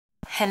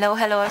Hello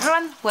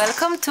everyone,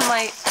 welcome to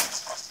my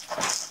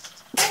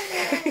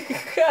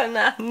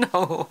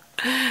no.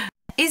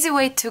 Easy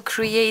way to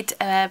create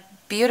a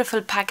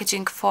beautiful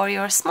packaging for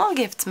your small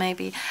gifts,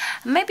 maybe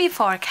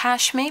for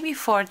cash, maybe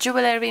for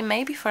jewelry,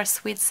 maybe for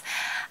sweets.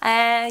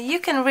 You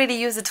can really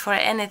use it for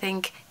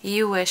anything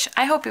you wish.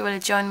 I hope you will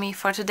join me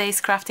for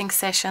today's crafting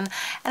session,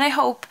 and I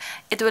hope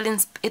it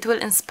will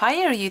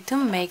inspire you to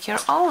make your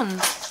own.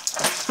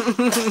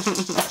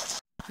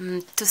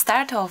 To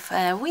start off,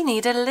 we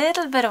need a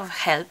little bit of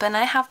help, and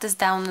I have this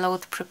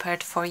download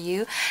prepared for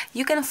you.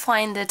 You can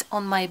find it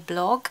on my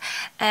blog,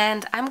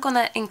 and I'm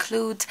gonna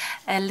include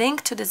a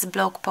link to this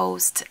blog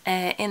post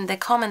in the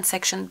comment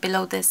section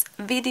below this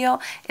video.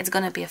 It's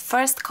gonna be a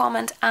first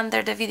comment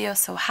under the video,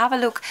 so have a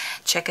look,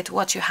 check it.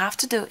 What you have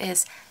to do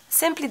is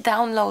simply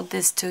download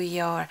this to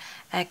your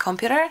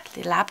computer,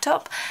 the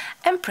laptop,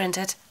 and print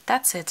it.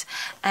 That's it.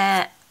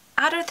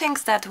 Other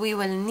things that we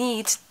will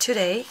need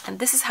today, and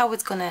this is how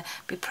it's gonna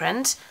be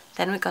printed.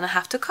 Then we're gonna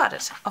have to cut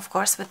it, of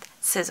course, with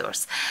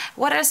scissors.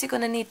 What else you're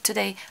gonna need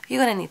today?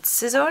 You're gonna need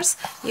scissors,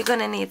 you're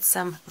gonna need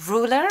some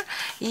ruler,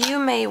 you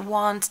may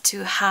want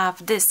to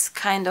have this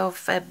kind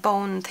of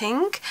bone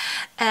thing,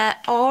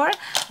 or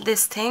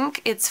this thing,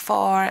 it's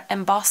for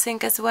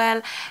embossing as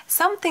well,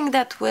 something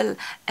that will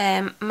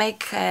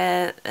make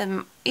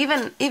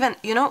even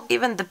you know,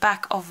 even the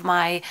back of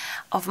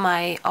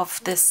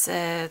this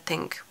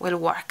thing will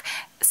work.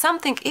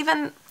 Something,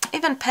 even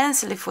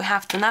pencil if we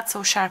have to, not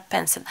so sharp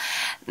pencil.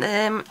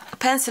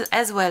 Pencil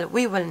as well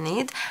we will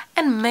need,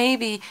 and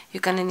maybe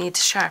you're gonna need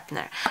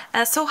sharpener.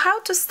 So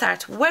how to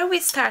start? Where we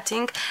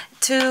starting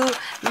to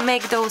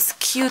make those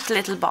cute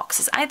little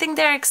boxes? I think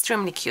they're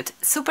extremely cute,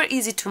 super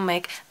easy to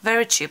make,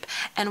 very cheap.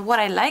 And what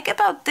I like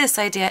about this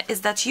idea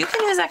is that you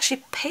can use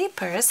actually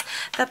papers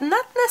that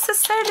not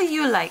necessarily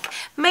you like.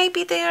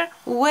 Maybe they're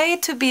way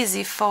too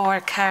busy for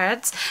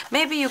cards.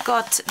 Maybe you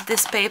got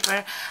this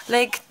paper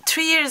like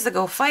 3 years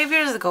ago, 5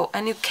 years ago,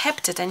 and you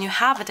kept it and you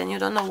have it and you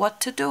don't know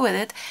what to do with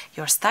it.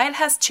 Your style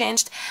has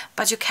changed,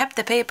 but you kept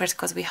the papers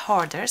because we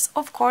hoarders,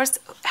 of course.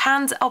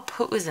 Hands up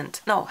who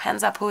isn't. No,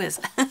 hands up who is.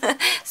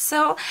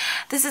 So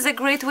this is a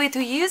great way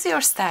to use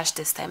your stash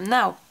this time.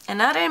 Now,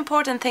 another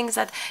important thing is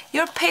that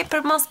your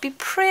paper must be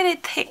pretty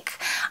thick.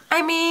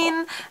 I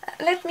mean,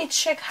 let me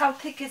check how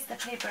thick is the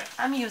paper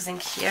I'm using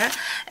here.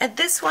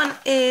 This one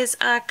is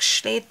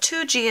actually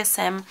 2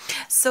 GSM,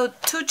 so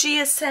 2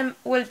 GSM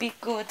will be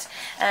good.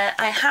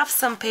 I have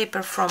some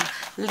paper from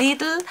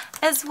Lidl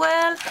as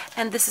well,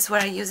 and this is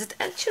where I use it.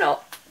 And you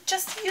know,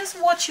 just use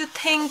what you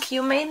think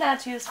you may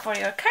not use for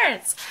your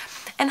cards,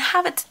 and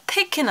have it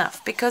thick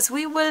enough, because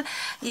we will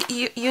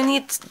you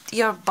need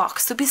your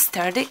box to be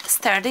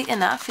sturdy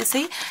enough. You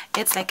see,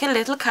 it's like a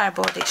little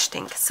cardboardish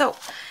thing. So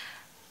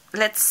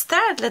let's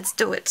start, let's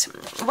do it.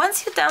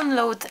 Once you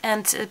download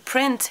and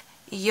print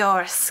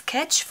your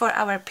sketch for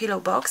our pillow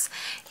box,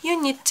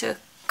 you need to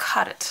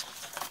cut it.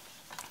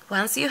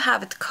 Once you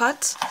have it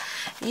cut,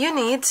 you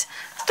need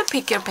to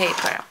pick your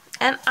paper.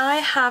 And I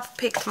have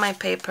picked my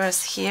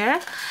papers here,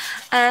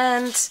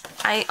 and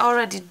I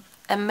already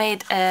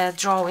made a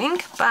drawing,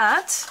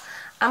 but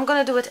I'm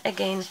gonna do it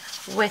again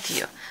with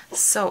you.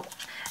 So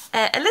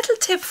a little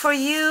tip for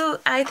you,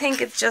 I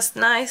think it's just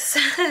nice,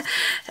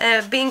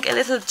 being a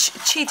little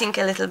cheating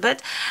a little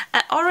bit.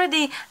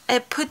 Already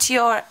put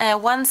your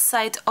one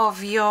side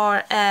of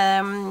your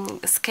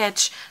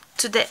sketch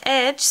to the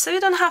edge, so you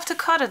don't have to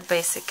cut it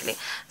basically.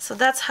 So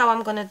that's how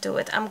I'm gonna do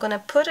it. I'm gonna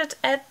put it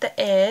at the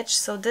edge,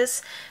 so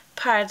this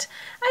part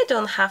I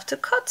don't have to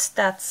cut.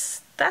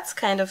 That's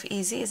kind of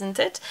easy, isn't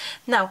it?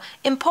 Now,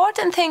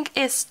 important thing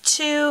is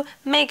to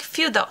make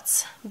few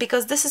dots,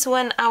 because this is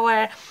when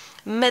our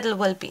middle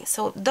will be.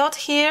 So dot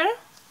here,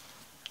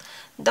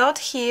 dot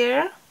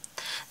here.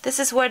 This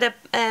is where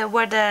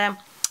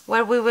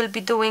we will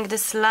be doing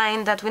this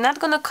line that we're not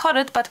gonna cut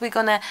it, but we're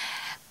gonna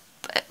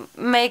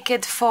make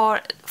it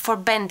for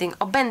bending,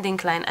 or bending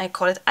line I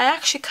call it. I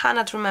actually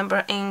cannot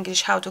remember in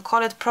English how to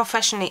call it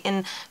professionally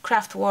in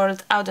craft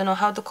world. I don't know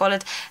how to call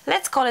it.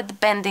 Let's call it the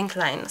bending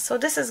line. So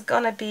this is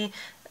gonna be,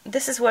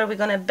 this is where we're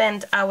gonna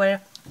bend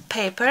our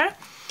paper.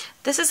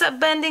 This is a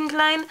bending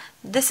line,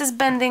 this is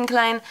bending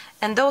line,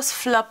 and those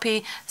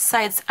floppy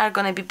sides are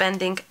gonna be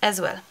bending as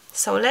well.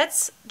 So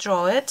let's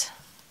draw it.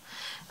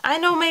 I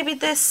know maybe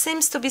this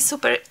seems to be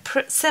super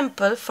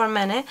simple for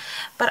many,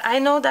 but I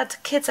know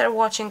that kids are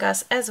watching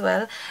us as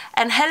well.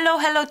 And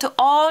hello to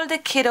all the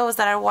kiddos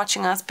that are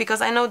watching us, because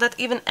I know that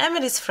even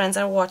Emily's friends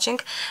are watching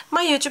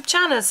my YouTube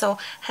channel. So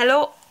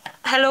hello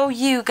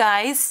you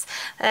guys,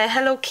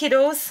 hello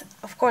kiddos,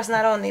 of course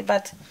not only,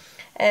 but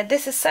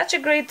this is such a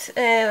great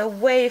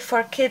way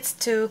for kids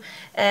to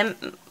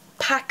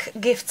pack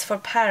gifts for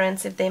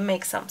parents if they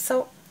make some.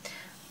 So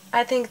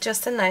I think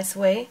just a nice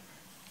way.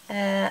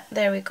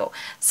 There we go.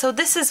 So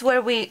this is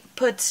where we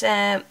put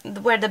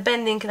where the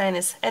bending line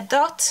is. A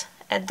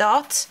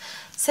dot,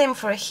 same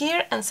for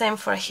here and same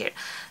for here.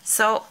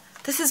 So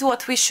this is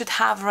what we should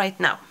have right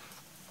now.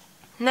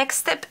 Next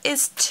step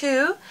is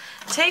to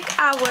take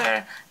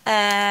our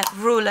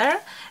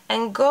ruler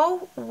and go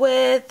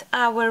with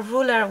our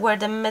ruler where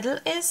the middle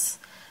is,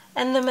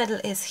 and the middle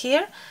is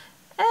here.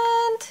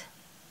 And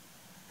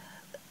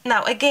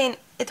now again,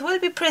 it will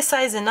be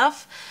precise enough,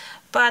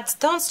 but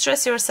don't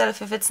stress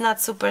yourself if it's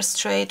not super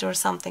straight or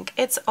something.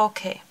 It's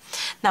okay.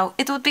 Now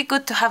it would be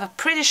good to have a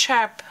pretty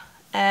sharp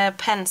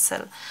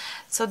pencil.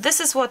 So this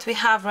is what we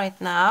have right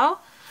now.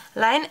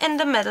 Line in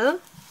the middle,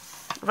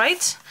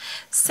 right?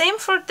 Same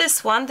for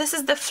this one. This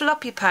is the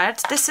floppy part.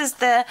 This is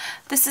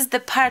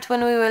the part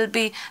when we will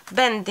be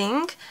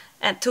bending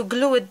and to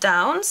glue it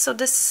down. So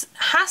this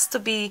has to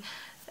be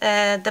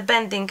the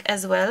bending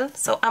as well.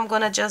 So I'm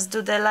gonna just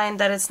do the line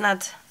that is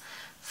not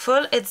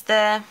full. It's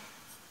the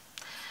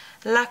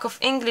lack of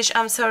English.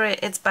 I'm sorry,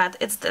 it's bad.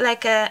 It's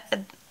like a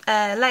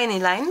liney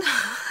line.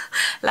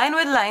 Line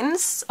with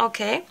lines.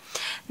 Okay,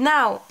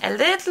 now a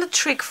little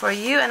trick for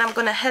you, and I'm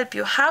gonna help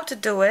you how to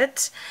do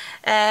it.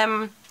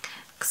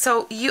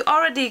 So you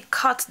already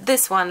cut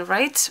this one,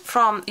 right,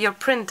 from your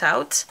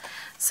printout.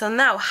 So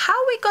now how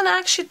are we gonna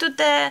actually do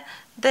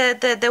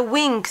the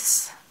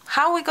wings?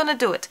 How are we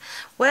gonna do it?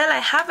 Well, I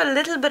have a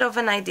little bit of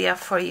an idea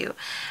for you.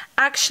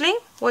 Actually,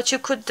 what you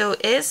could do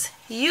is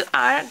you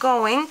are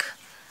going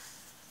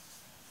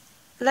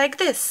like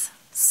this.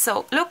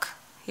 So look,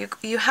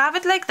 you have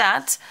it like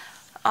that.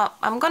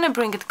 I'm gonna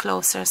bring it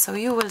closer so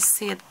you will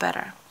see it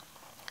better.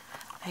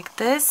 Like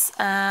this,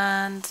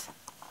 and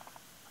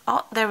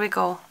oh, there we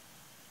go.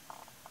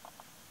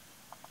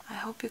 I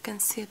hope you can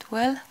see it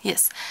well.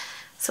 Yes.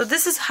 So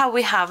this is how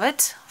we have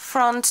it,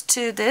 front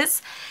to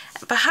this.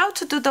 But how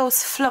to do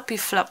those floppy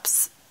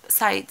flops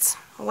sides?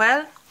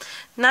 Well,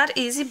 not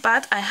easy,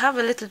 but I have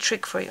a little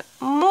trick for you.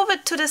 Move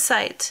it to the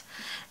side,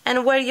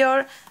 and where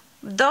your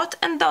dot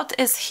and dot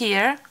is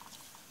here,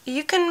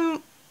 you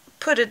can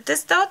put it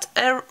this dot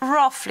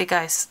roughly,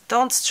 guys.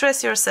 Don't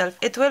stress yourself,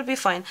 it will be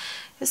fine.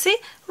 You see,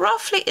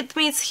 roughly it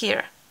meets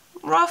here.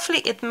 Roughly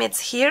it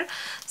meets here.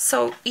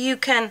 So you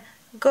can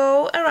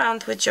go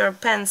around with your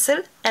pencil,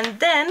 and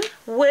then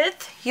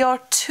with your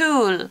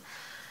tool.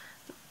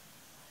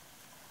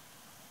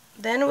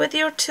 Then with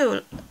your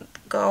tool,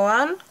 go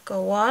on,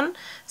 go on.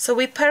 So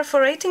we're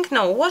perforating.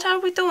 No, what are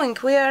we doing?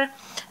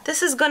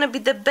 This is gonna be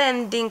the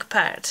bending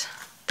part.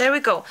 There we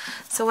go.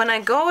 So when I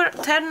go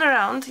turn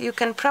around, you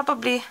can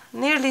probably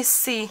nearly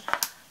see.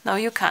 No,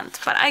 you can't,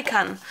 but I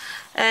can.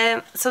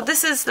 So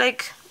this is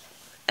like,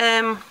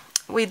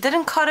 we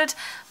didn't cut it,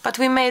 but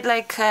we made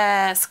like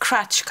a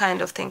scratch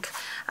kind of thing.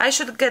 I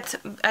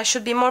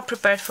should be more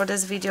prepared for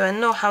this video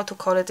and know how to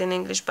call it in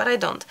English, but I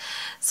don't.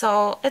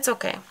 So it's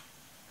okay.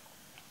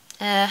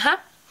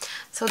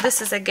 So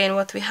this is again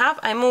what we have.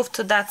 I move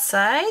to that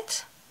side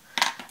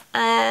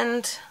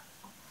and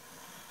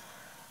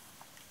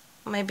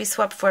maybe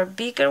swap for a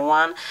bigger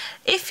one.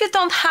 If you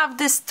don't have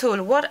this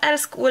tool, what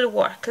else will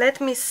work? Let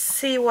me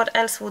see what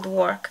else would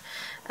work.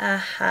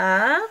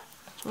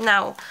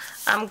 Now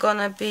I'm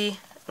gonna be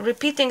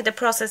repeating the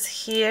process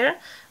here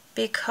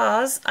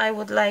because I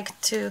would like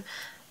to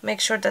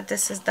make sure that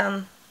this is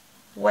done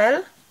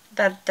well,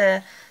 that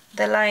the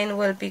line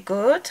will be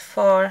good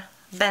for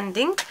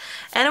bending,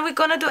 and we're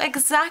gonna do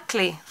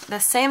exactly the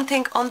same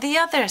thing on the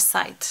other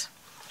side.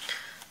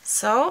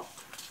 So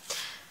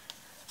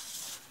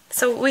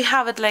we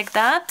have it like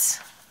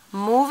that.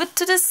 Move it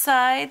to the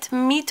side.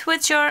 Meet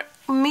with your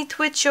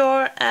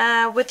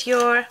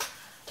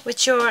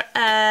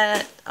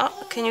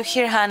oh, can you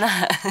hear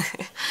Hannah?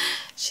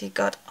 She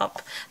got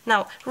up.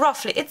 Now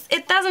roughly,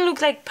 it doesn't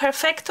look like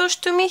perfectos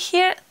to me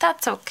here.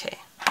 That's okay.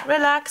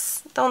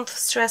 Relax. Don't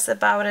stress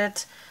about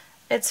it.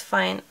 It's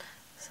fine.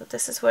 So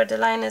this is where the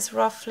line is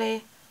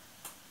roughly.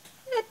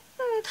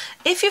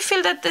 If you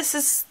feel that this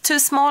is too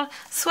small,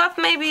 swap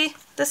maybe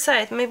the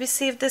side. Maybe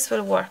see if this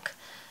will work.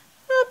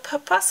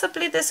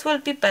 Possibly this will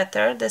be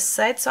better, this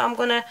side. So I'm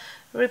gonna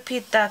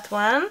repeat that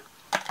one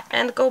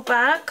and go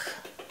back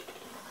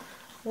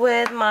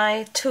with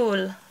my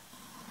tool.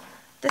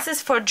 This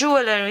is for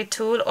jewelry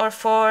tool or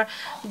for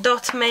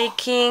dot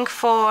making,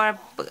 for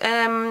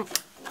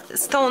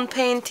stone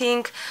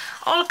painting,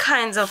 all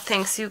kinds of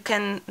things you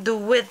can do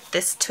with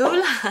this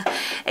tool.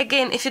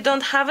 Again, if you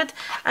don't have it,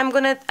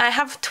 I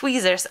have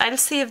tweezers. I'll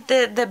see if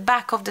the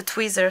back of the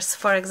tweezers,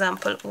 for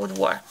example, would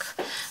work.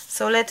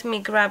 So let me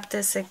grab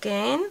this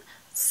again,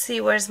 see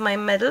where's my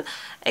middle.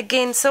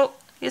 Again, so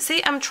you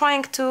see I'm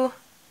trying to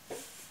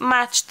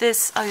match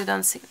this, oh you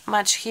don't see,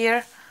 match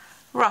here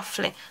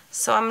roughly.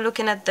 So I'm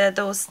looking at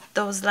those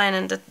line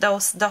and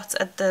those dots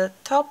at the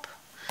top.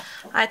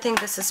 I think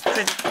this is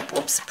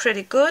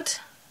pretty good.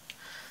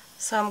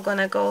 So I'm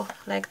gonna go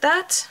like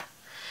that,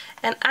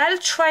 and I'll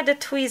try the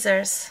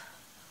tweezers.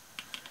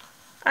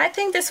 I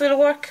think this will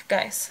work,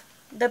 guys.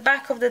 The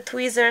back of the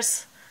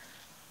tweezers,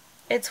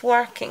 it's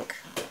working.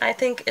 I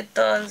think it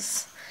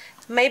does.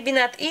 Maybe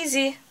not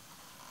easy,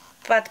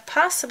 but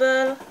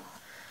possible.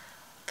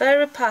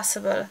 Very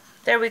possible.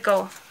 There we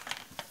go.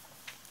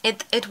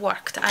 It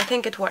worked. I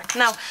think it worked.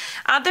 Now,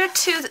 other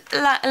two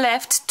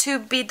left to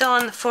be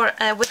done for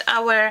with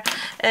our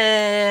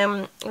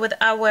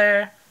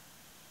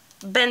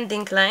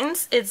bending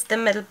lines, it's the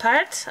middle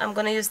part. I'm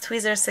gonna use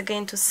tweezers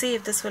again to see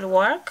if this will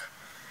work.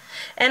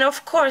 And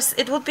of course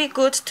it would be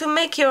good to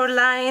make your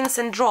lines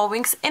and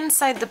drawings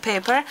inside the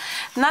paper,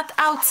 not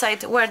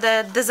outside where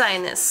the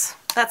design is.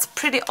 That's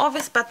pretty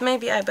obvious, but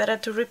maybe I better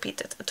to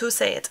repeat it, to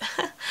say it.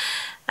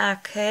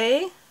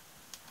 Okay,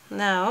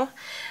 now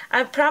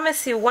I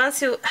promise you,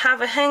 once you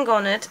have a hang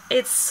on it,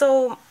 it's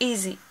so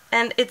easy.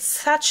 And it's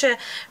such a,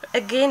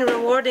 again,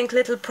 rewarding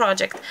little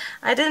project.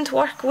 I didn't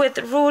work with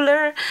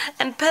ruler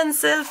and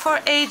pencil for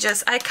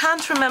ages. I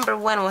can't remember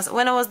when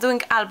I was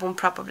doing album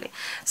probably.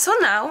 So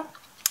now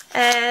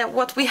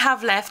what we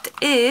have left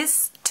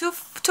is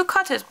to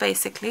cut it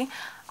basically.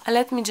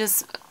 Let me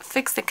just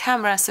fix the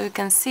camera so you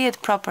can see it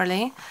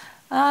properly.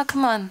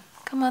 Come on.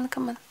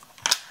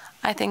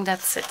 I think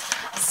that's it.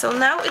 So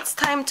now it's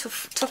time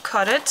to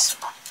cut it.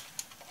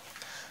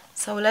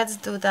 So let's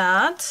do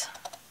that.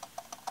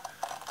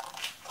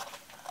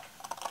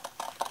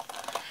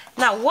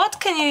 Now, what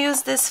can you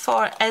use this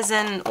for, as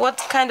in what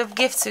kind of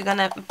gifts you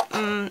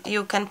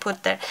can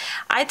put there?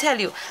 I tell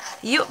you,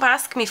 you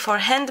ask me for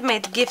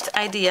handmade gift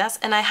ideas,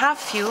 and I have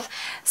few.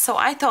 So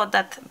I thought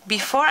that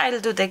before I'll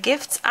do the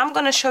gifts, I'm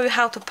gonna show you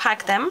how to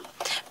pack them,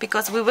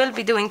 because we will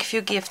be doing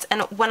few gifts.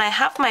 And when I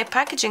have my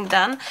packaging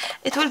done,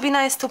 it will be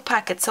nice to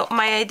pack it. So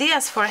my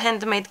ideas for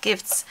handmade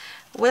gifts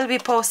will be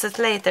posted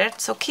later,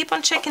 so keep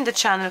on checking the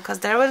channel, because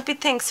there will be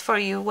things for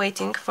you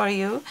waiting for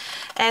you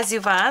as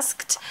you've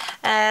asked.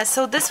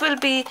 So this will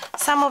be,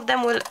 some of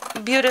them will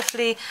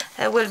beautifully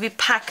will be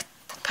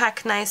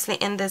packed nicely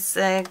in this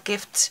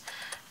gift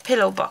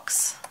pillow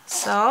box.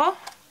 So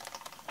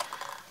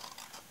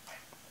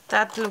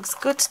that looks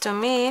good to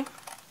me,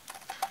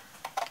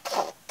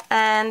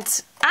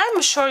 and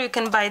I'm sure you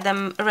can buy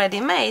them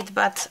ready-made,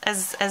 but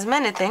as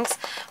many things,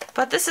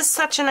 but this is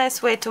such a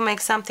nice way to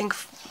make something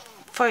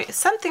for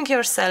something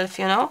yourself,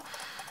 you know,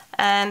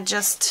 and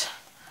just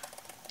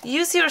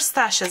use your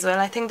stash as well.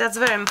 I think that's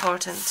very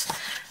important.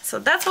 So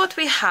that's what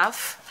we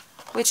have,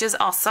 which is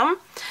awesome.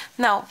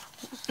 Now,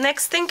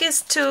 next thing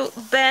is to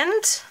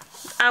bend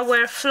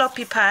our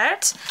floppy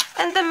part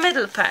and the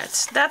middle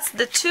part. That's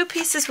the two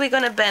pieces we're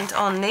gonna bend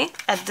only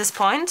at this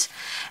point,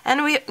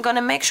 and we're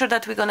gonna make sure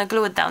that we're gonna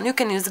glue it down. You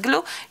can use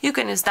glue, you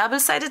can use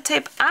double-sided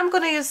tape. I'm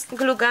gonna use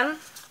glue gun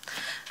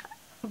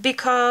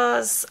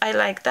because I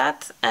like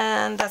that,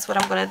 and that's what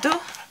I'm gonna do.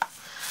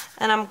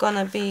 And I'm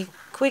gonna be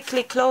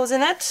quickly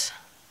closing it.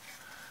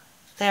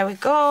 There we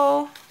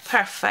go.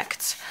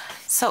 Perfect.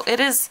 So it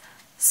is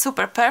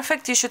super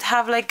perfect. You should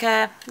have like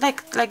a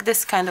like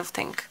this kind of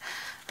thing,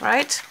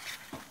 right?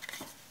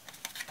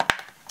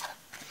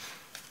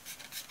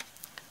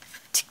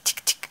 Tick,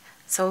 tick, tick.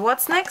 So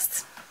what's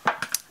next?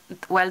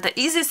 Well, the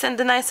easiest and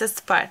the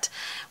nicest part.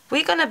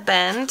 We're gonna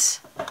bend,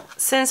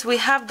 since we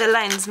have the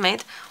lines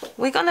made,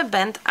 we're gonna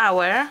bend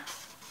our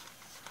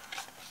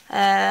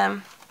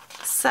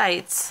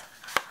sides.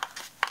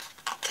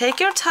 Take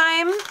your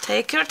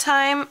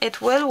time, it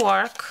will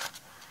work.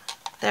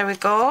 There we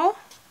go.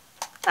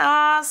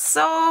 Ah,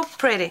 so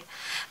pretty.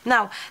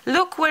 Now,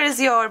 look, where is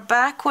your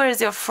back, where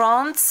is your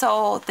front?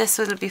 So this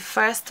will be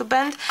first to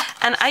bend.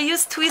 And I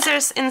use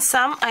tweezers in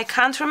some, I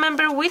can't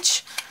remember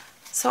which.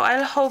 So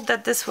I'll hope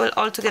that this will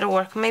all together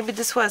work. Maybe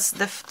this was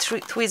the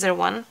tweezer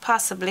one,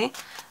 possibly.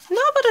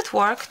 No, but it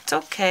worked.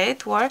 Okay,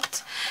 it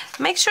worked.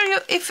 Make sure you,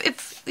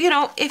 if you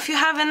know, if you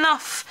have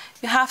enough,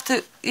 you have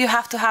to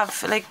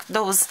have like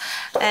those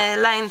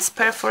lines,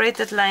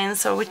 perforated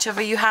lines, or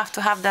whichever. You have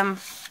to have them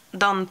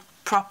done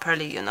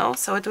properly, you know.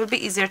 So it will be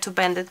easier to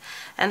bend it,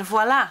 and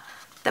voila,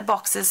 the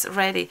box is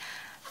ready.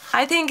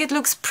 I think it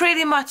looks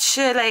pretty much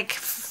like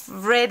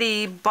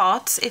ready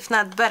bought, if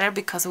not better,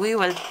 because we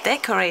will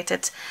decorate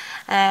it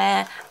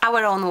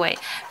our own way.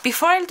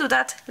 Before I do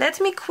that, let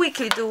me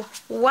quickly do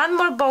one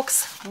more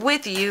box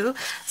with you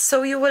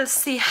so you will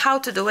see how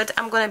to do it.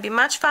 I'm gonna be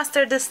much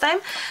faster this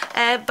time,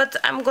 but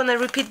I'm gonna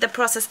repeat the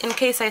process in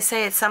case I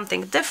say it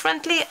something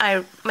differently.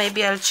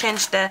 Maybe I'll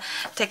change the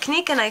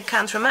technique and I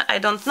can't remember, I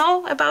don't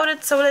know about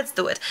it, so let's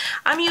do it.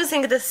 I'm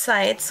using this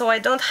side so I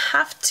don't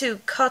have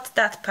to cut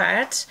that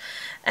part,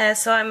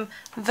 so I'm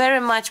very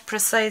much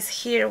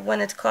precise here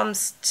when it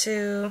comes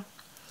to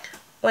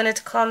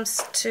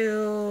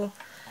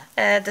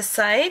the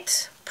side,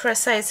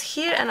 precise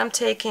here, and I'm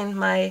taking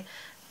my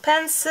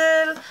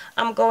pencil,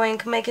 I'm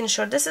making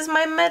sure this is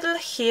my middle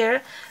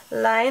here,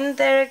 line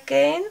there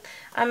again,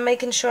 I'm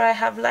making sure I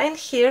have line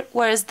here,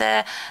 whereas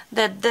the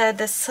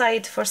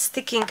side for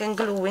sticking and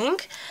gluing,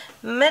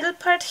 middle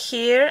part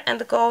here,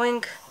 and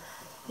going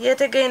yet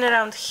again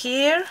around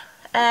here,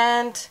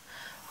 and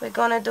we're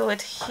gonna do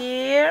it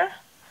here,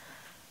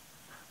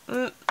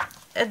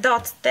 a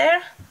dot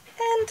there,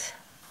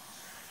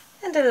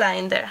 and a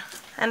line there,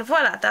 and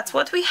voila, that's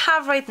what we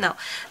have right now.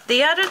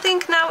 The other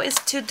thing now is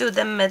to do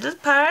the middle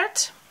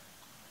part.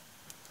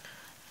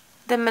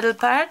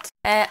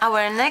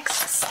 Our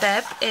next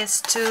step is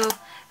to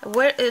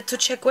where to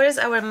check where is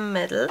our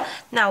middle.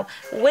 Now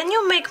when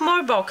you make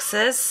more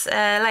boxes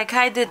like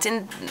I did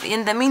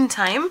in the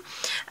meantime,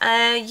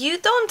 you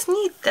don't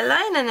need the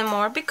line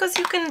anymore, because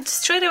you can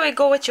straight away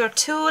go with your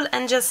tool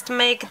and just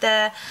make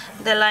the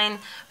line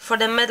for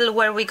the middle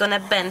where we're gonna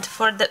bend,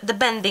 for the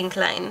bending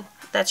line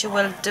that you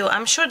will do.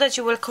 I'm sure that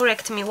you will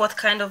correct me what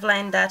kind of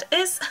line that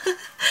is.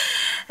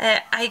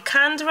 I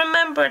can't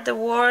remember the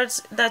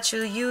words that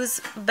you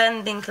use.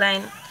 Bending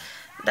line,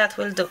 that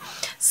will do.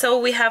 So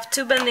we have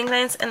 2 bending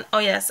lines, and oh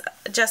yes,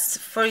 just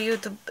for you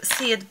to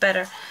see it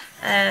better,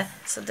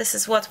 so this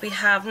is what we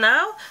have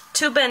now.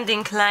 2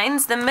 bending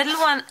lines, the middle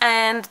one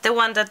and the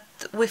one that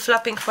we're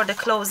flapping for the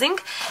closing.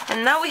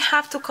 And now we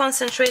have to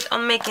concentrate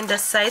on making the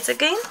sides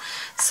again.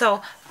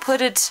 So put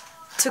it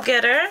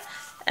together,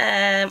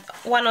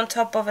 one on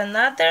top of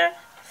another,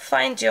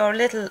 find your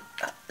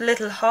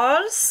little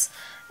holes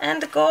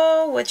and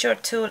go with your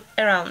tool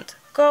around.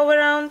 Go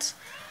around,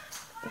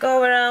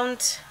 go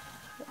around.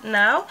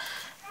 Now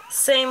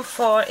same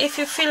for if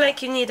you feel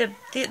like you need a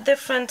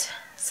different,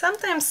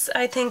 sometimes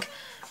I think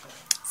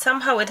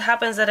somehow it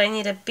happens that I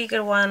need a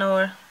bigger one,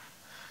 or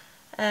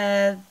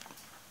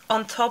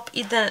on top,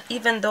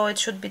 even though it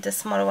should be the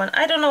smaller one.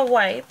 I don't know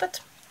why,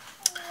 but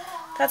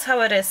that's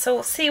how it is.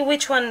 So see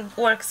which one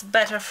works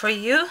better for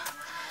you.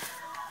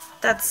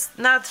 That's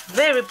not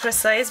very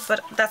precise,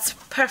 but that's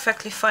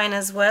perfectly fine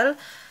as well.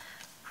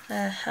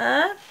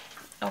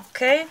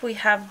 Okay, we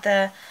have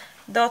the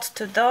dot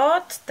to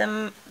dot,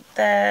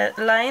 the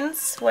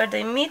lines where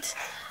they meet,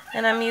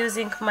 and I'm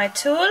using my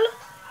tool.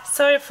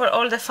 Sorry for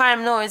all the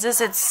farm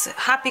noises. It's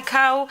Happy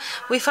Cow.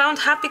 We found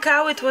Happy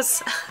Cow. It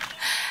was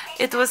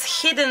it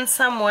was hidden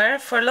somewhere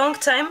for a long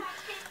time.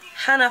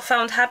 Hannah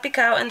found Happy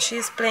Cow and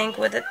she's playing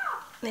with it.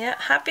 Yeah,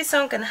 happy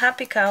song and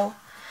Happy Cow.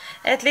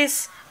 At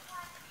least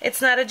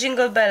it's not a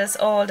jingle bells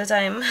all the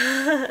time.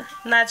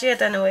 Not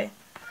yet anyway.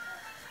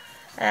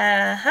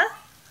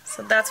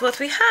 So that's what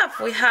we have.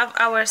 We have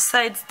our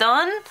sides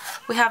done,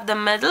 we have the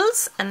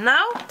middles, and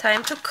now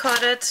time to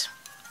cut it.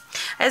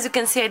 As you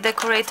can see, I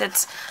decorated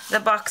the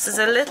boxes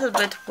a little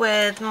bit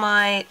with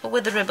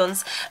the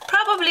ribbons.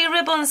 Probably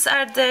ribbons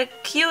are the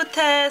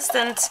cutest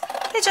and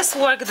they just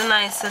work the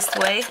nicest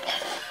way,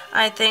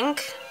 I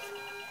think.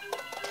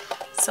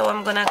 So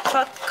I'm gonna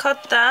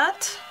cut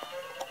that.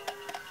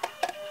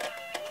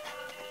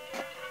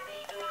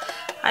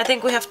 I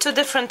think we have 2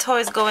 different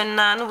toys going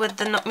on with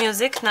the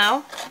music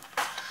now.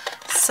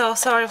 So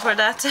sorry for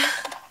that.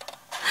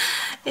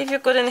 If you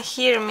couldn't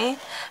hear me,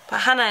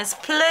 but Hannah is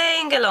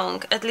playing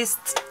along. At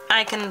least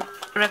I can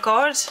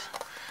record,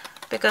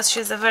 because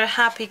she's a very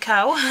happy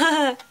cow.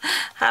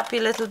 Happy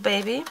little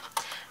baby.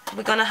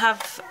 We're gonna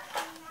have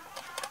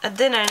a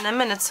dinner in a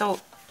minute, so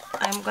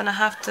I'm gonna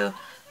have to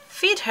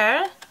feed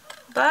her,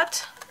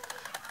 but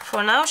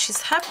for now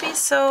she's happy,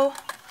 so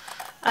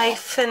I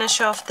finish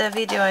off the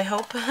video, I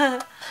hope.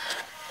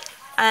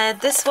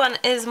 This one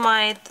is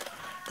my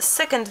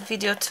second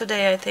video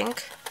today, I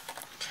think.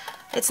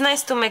 It's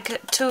nice to make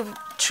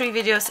 2-3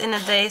 videos in a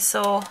day,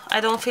 so I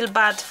don't feel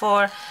bad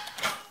for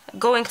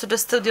going to the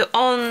studio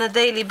on a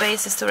daily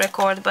basis to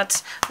record,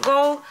 but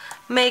go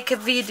make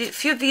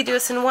few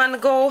videos in one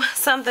go.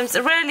 Sometimes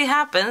it rarely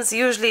happens.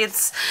 Usually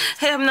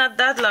I'm not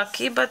that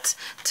lucky, but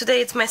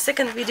today it's my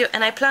second video,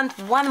 and I planned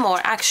one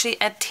more, actually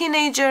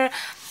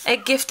a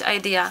gift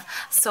idea.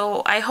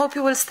 So I hope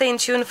you will stay in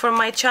tune for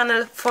my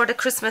channel for the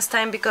Christmas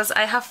time, because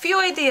I have few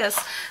ideas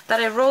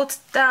that I wrote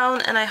down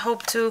and I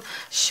hope to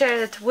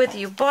share it with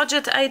you.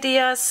 Budget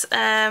ideas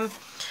and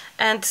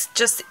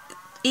just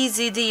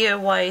easy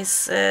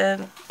DIYs.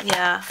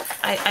 Yeah,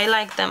 I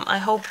like them. I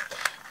hope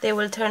they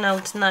will turn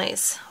out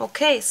nice.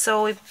 Okay,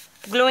 so we're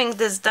gluing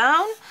this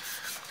down.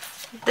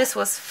 This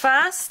was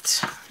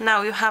fast.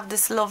 Now you have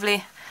this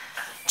lovely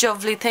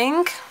jovely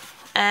thing,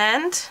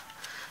 and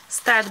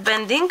start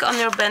bending on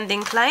your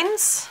bending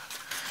lines.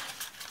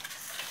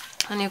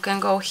 And you can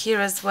go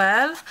here as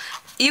well.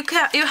 You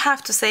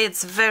have to say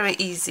it's very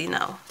easy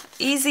now.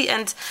 Easy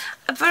and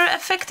very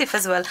effective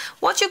as well.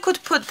 What you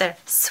could put there?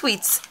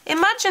 Sweets.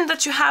 Imagine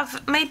that you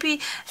have maybe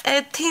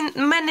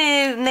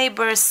many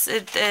neighbors,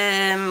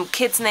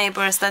 kids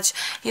neighbors, that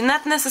you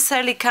not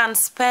necessarily can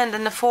spend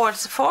and afford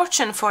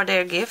fortune for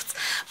their gifts,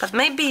 but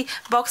maybe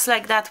box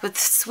like that with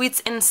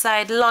sweets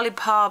inside,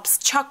 lollipops,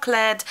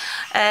 chocolate.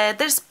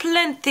 There's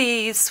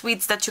plenty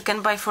sweets that you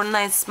can buy for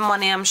nice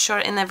money, I'm sure,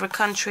 in every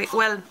country.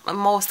 Well,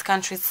 most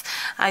countries.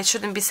 I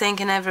shouldn't be saying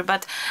in every,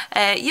 but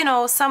you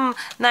know, some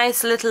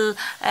nice little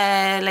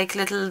like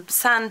little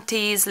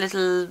Santies,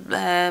 little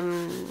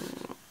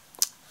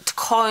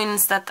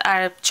coins that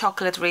are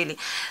chocolate, really.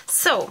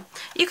 So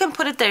you can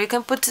put it there. You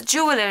can put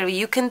jewelry,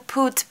 you can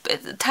put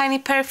tiny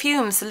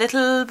perfumes,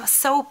 little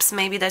soaps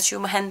maybe that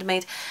you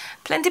handmade.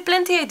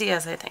 Plenty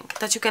ideas, I think,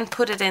 that you can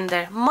put it in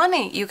there.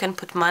 Money, you can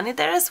put money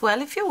there as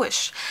well if you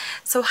wish.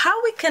 So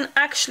how we can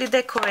actually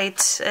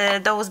decorate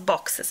those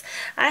boxes?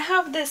 I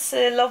have this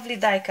lovely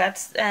die cut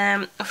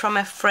from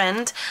a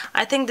friend.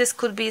 I think this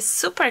could be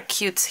super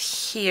cute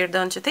here,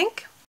 don't you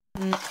think?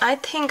 I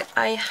think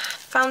I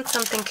found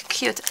something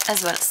cute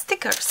as well.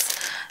 Stickers.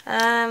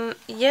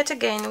 Yet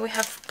again, we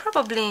have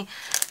probably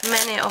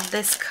many of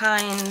this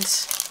kind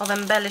of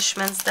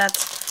embellishments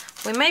that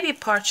we maybe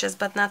purchase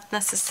but not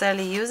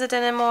necessarily use it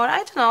anymore. I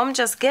don't know, I'm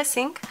just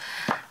guessing.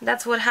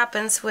 That's what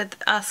happens with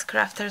us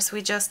crafters.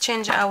 We just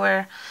change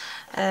our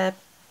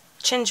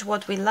change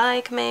what we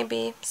like,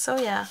 maybe. So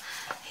yeah,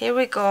 here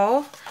we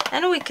go.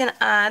 And we can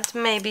add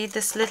maybe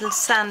this little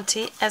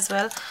Santi as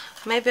well.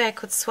 Maybe I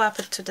could swap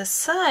it to the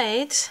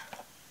side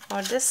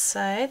or this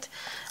side,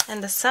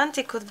 and the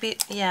Santi could be,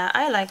 yeah,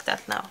 I like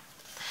that now.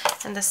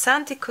 And the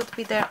Santi could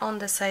be there on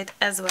the side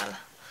as well.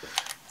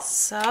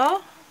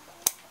 So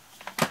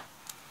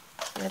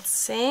let's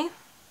see.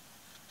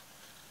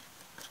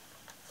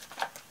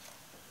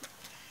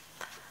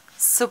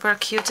 Super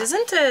cute,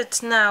 isn't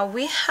it? Now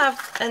we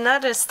have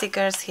another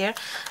stickers here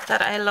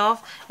that I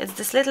love. It's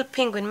this little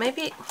penguin.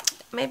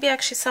 Maybe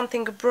actually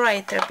something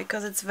brighter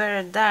because it's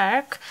very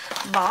dark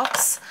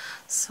box.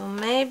 So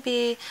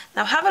maybe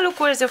now have a look.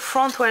 Where's your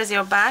front? Where's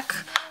your back?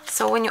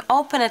 So when you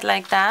open it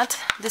like that,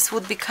 this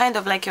would be kind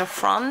of like your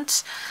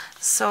front.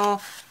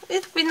 So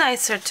it'd be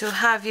nicer to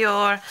have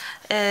your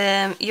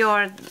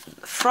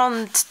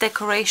front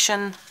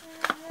decoration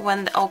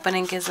when the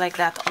opening is like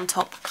that on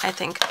top, I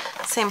think.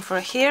 Same for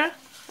here.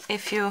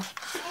 If you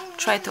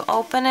try to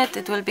open it,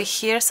 it will be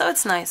here. So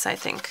it's nice, I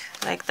think,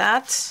 like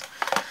that.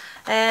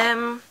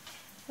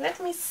 Let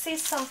me see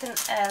something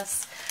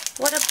else.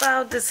 What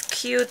about this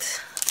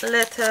cute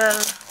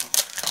little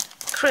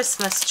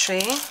Christmas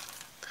tree?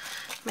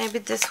 Maybe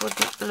this would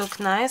look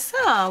nice.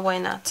 Ah, why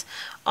not?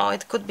 Oh,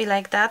 it could be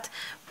like that.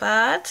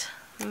 But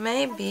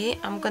maybe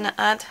I'm gonna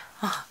add...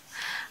 Oh,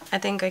 I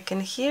think I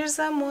can hear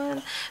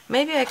someone.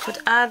 Maybe I could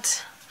add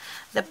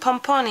the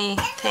pomponi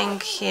thing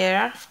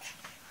here.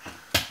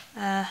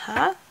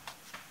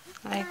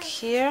 Like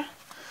here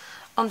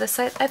on the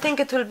side. I think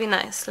it will be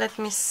nice. Let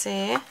me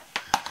see.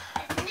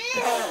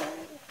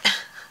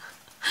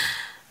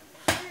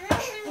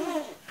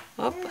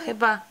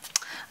 Chyba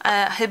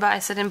I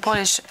said in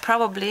Polish,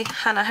 probably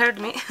Hannah heard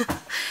me.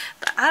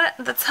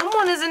 That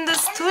someone is in the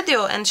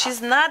studio and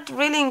she's not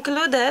really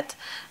included,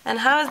 and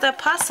how is that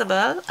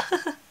possible?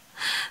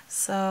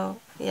 So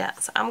yeah,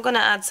 so I'm gonna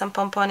add some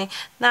pomponi.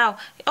 Now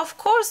of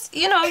course,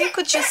 you know, you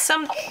could choose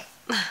some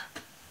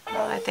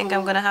I think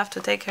I'm gonna have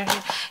to take her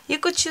here. You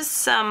could choose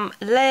some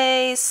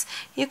lace,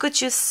 you could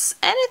choose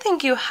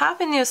anything you have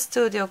in your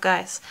studio,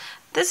 guys.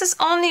 This is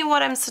only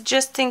what I'm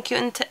suggesting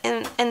you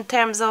in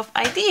terms of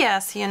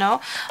ideas, you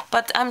know,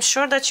 but I'm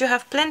sure that you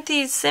have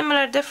plenty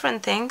similar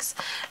different things,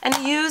 and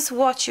use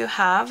what you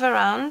have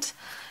around,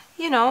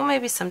 you know,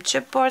 maybe some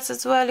chipboards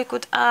as well you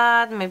could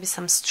add, maybe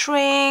some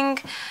string.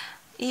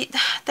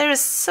 There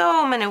is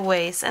so many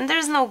ways, and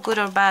there's no good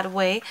or bad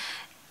way.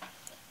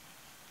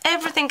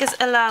 Everything is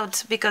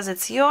allowed because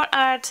it's your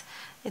art,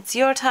 it's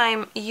your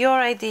time, your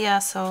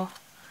idea, so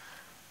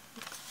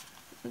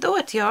do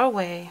it your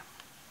way.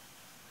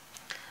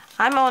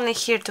 I'm only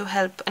here to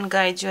help and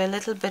guide you a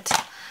little bit,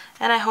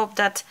 and I hope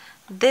that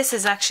this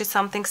is actually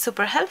something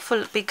super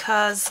helpful,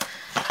 because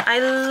I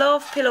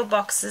love pillow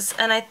boxes,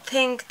 and I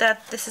think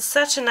that this is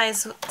such a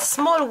nice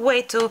small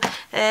way to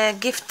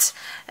gift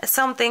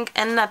something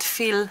and not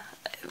feel,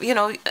 you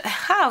know,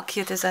 how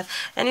cute is that?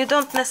 And you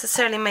don't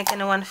necessarily make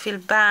anyone feel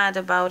bad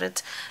about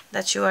it,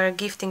 that you are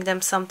gifting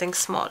them something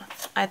small,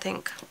 I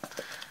think.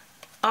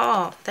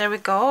 Oh, there we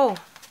go.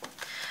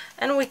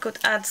 And we could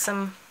add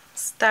some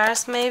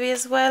stars maybe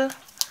as well.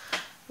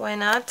 Why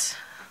not?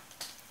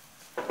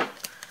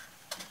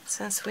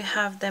 Since we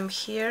have them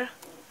here,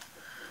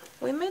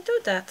 we may do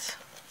that.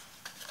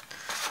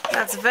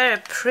 That's very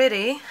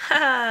pretty.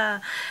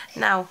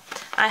 Now,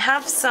 I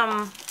have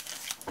some...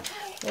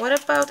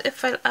 What about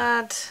if I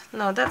add...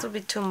 No, that would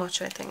be too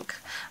much, I think.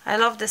 I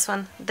love this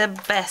one the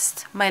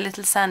best, my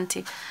little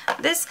Santi.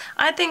 This,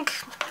 I think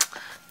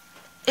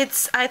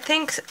it's...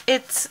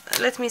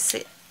 Let me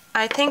see.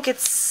 I think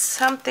it's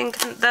something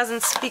that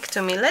doesn't speak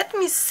to me. Let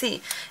me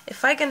see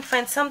if I can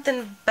find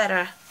something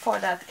better for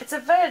that. It's a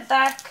very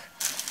dark...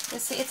 You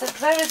see, it's a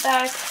very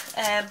dark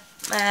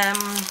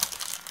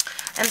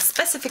and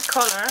specific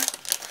color.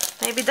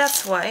 Maybe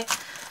that's why.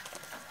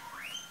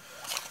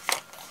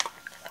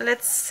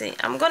 Let's see.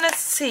 I'm gonna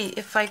see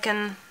if I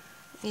can...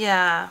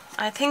 Yeah,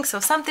 I think so.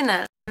 Something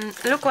else.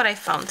 Look what I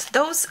found.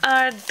 Those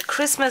are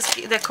Christmas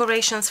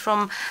decorations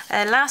from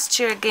last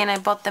year. Again, I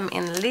bought them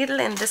in Lidl,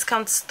 in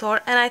discount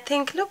store, and I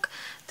think, look,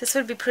 this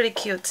will be pretty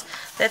cute.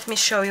 Let me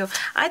show you.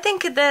 I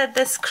think that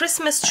this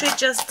Christmas tree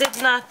just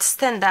did not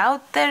stand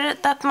out there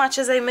that much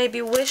as I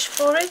maybe wish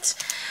for it.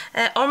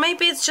 Or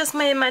maybe it's just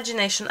my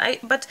imagination.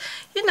 But,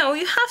 you know,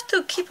 you have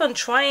to keep on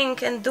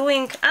trying and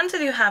doing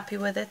until you're happy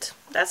with it.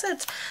 That's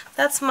it.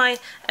 That's my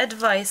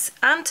advice.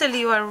 Until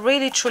you are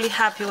really truly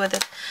happy with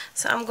it.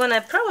 So I'm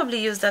gonna probably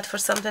use that for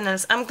something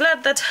else. I'm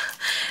glad that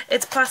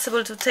it's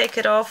possible to take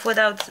it off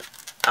without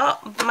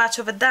much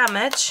of a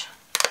damage.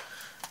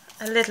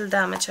 A little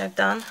damage I've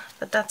done,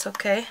 but that's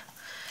okay.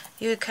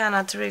 You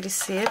cannot really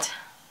see it.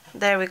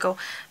 There we go.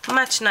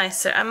 Much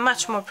nicer. I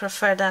much more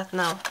prefer that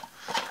now.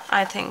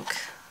 I think.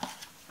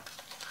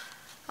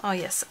 Oh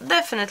yes,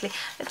 definitely.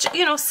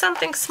 You know,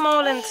 something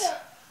small, and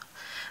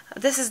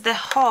this is the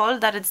hole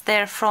that it's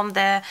there from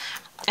the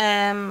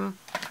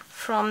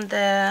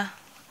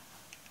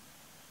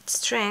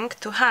string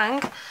to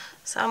hang.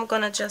 So I'm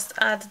gonna just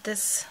add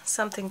this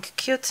something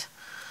cute,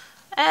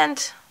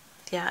 and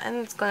yeah, and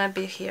it's gonna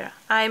be here.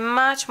 I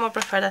much more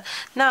prefer that.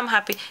 Now I'm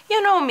happy.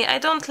 You know me, I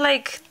don't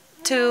like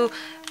to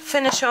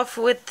finish off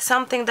with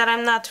something that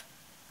I'm not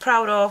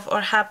proud of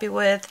or happy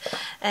with.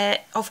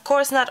 Of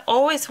course, not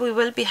always we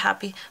will be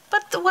happy,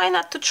 but why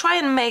not to try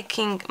and make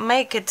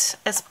it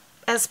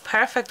as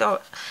perfect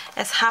or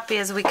as happy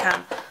as we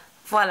can.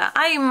 Voila,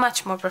 I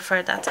much more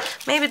prefer that.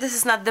 Maybe this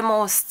is not the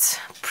most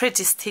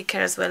pretty sticker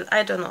as well.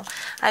 I don't know.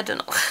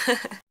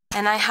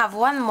 And I have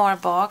one more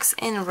box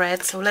in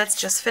red, so let's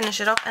just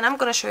finish it off, and I'm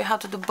gonna show you how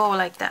to do bow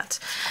like that.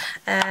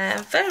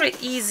 Very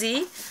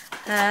easy,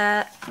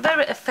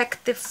 very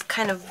effective,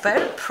 kind of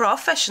very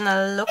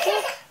professional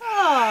looking.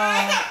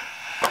 Oh,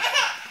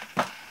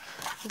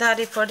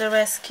 Daddy for the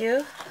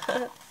rescue.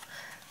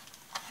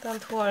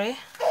 Don't worry,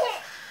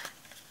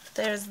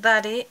 there's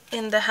Daddy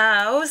in the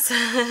house.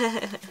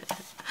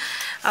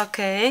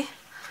 Okay.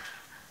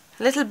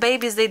 Little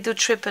babies, they do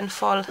trip and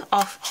fall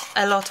off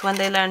a lot when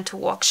they learn to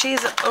walk.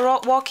 She's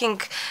walking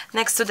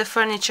next to the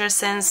furniture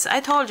since,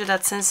 I told you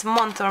that, since a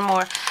month or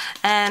more,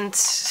 and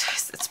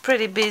it's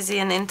pretty busy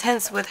and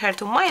intense with her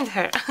to mind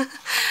her.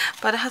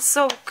 But it's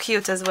so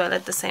cute as well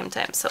at the same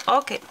time. So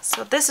okay,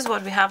 so this is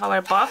what we have,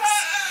 our box,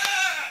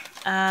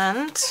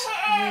 and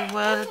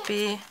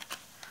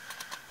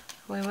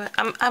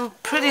I'm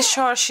pretty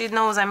sure she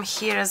knows I'm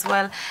here as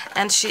well,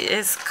 and she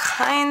is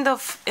kind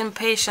of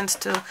impatient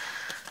to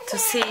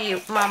see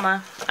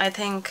Mama, I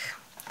think.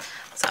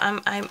 So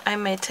I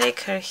may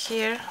take her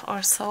here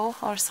or so,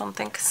 or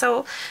something.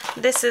 So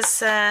this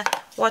is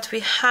what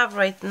we have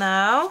right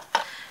now,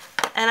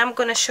 and I'm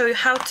gonna show you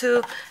how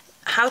to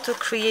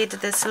create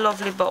this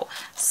lovely bow.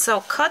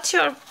 So cut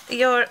your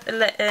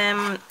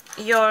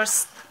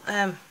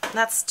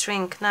not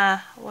string, nah,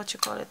 what you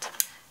call it,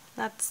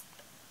 not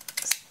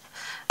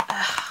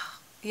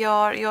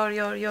your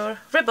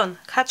ribbon.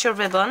 Cut your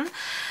ribbon.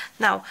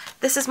 Now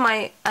this is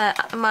my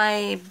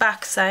my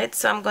back side,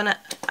 so I'm gonna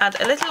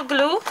add a little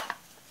glue,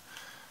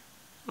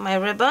 my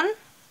ribbon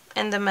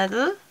in the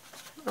middle,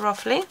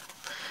 roughly,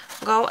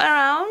 go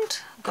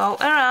around,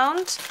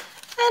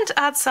 and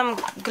add some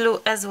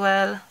glue as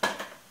well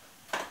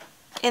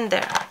in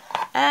there,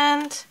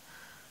 and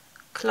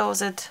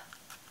close it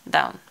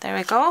down. There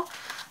we go.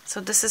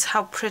 So this is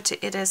how pretty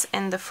it is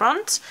in the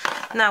front.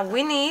 Now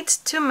we need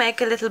to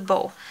make a little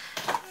bow.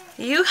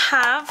 You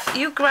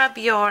grab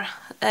your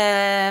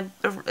the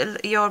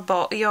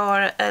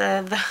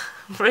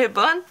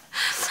ribbon.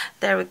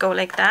 There we go,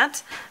 like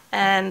that.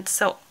 And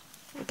so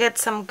get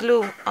some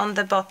glue on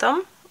the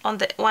bottom, on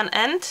the one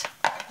end.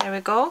 There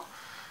we go.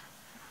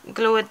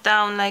 Glue it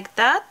down like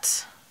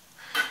that.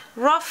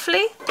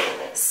 Roughly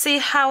see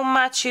how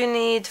much you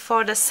need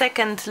for the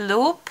second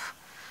loop.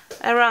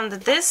 Around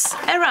this,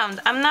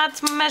 I'm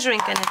not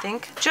measuring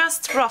anything,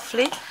 just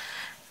roughly.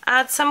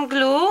 Add some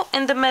glue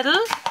in the middle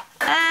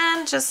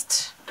and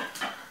just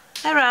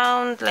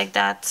around like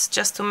that,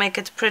 just to make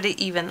it pretty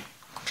even.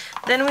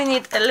 Then we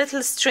need a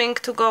little string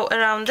to go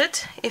around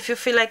it. If you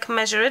feel like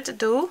measure it,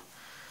 do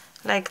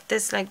like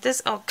this,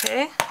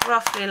 okay,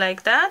 roughly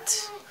like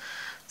that.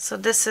 So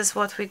this is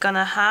what we're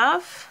gonna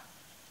have,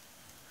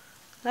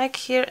 like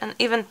here, and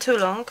even too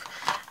long,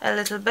 a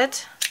little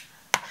bit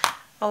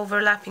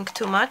overlapping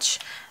too much.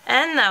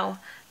 And now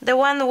the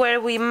one where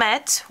we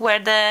met, where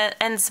the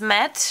ends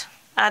met,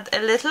 add a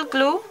little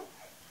glue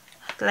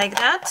like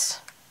that.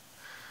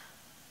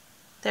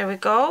 There we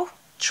go.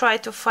 Try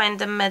to find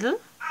the middle,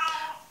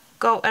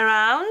 go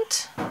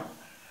around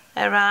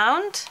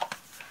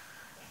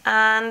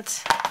and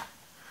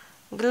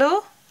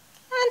glue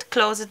and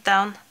close it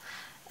down,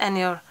 and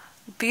your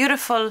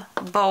beautiful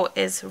bow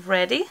is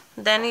ready.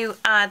 Then you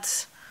add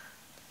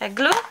a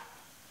glue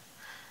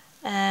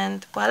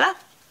and voila.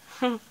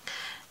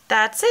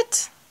 That's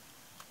it.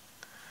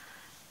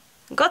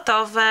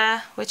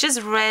 Gotowe, which is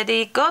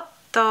ready.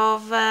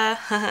 Gotowe.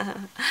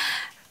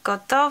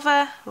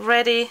 Gotowe,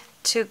 ready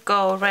to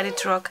go, ready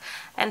to rock,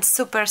 and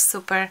super,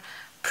 super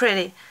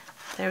pretty.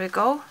 There we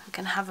go. You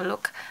can have a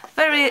look.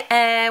 Very,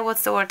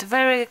 what's the word?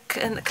 Very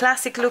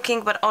classic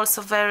looking, but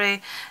also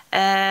very,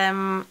 what's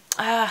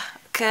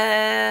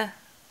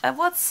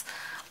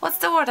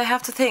the word? I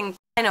have to think.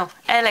 I know,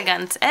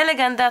 elegant.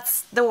 Elegant,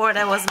 that's the word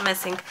I was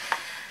missing.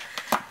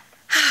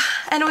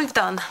 And we've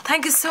done.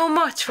 Thank you so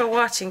much for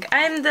watching.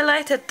 I'm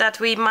delighted that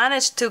we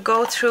managed to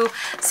go through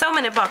so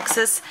many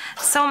boxes,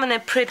 so many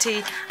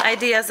pretty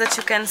ideas that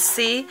you can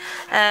see.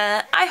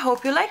 I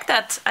hope you like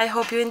that. I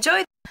hope you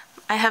enjoyed.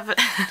 I have a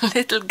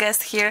little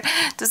guest here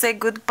to say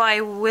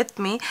goodbye with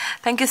me.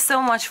 Thank you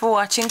so much for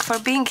watching, for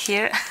being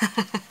here,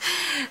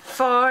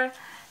 for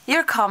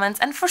your comments,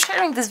 and for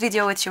sharing this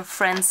video with your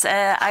friends.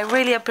 I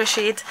really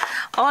appreciate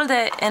all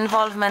the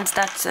involvement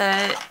that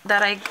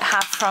I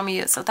have from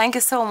you. So thank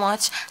you so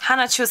much.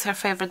 Hannah chose her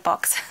favorite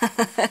box.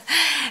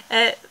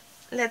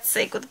 let's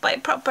say goodbye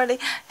properly.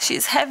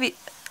 She's heavy.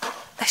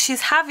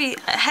 She's heavy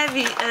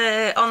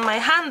on my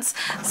hands,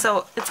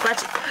 so it's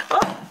much.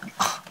 Oh.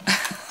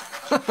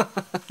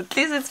 At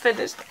least it's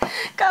finished.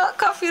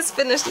 Coffee is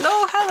finished.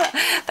 No, Hannah,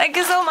 thank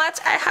you so much.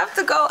 I have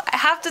to go. I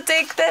have to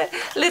take the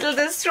little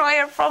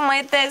destroyer from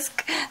my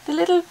desk. The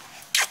little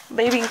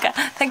babinka.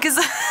 Thank you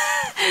so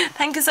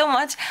thank you so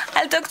much.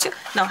 I'll talk to you.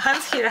 No,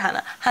 hands here,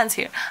 Hannah. Hands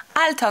here.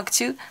 I'll talk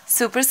to you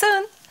super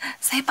soon.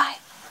 Say bye.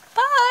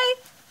 Bye.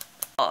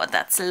 Oh,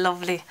 that's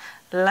lovely.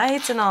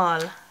 Light and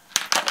all.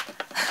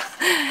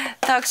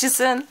 Talk to you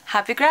soon.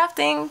 Happy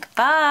crafting.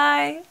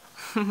 Bye.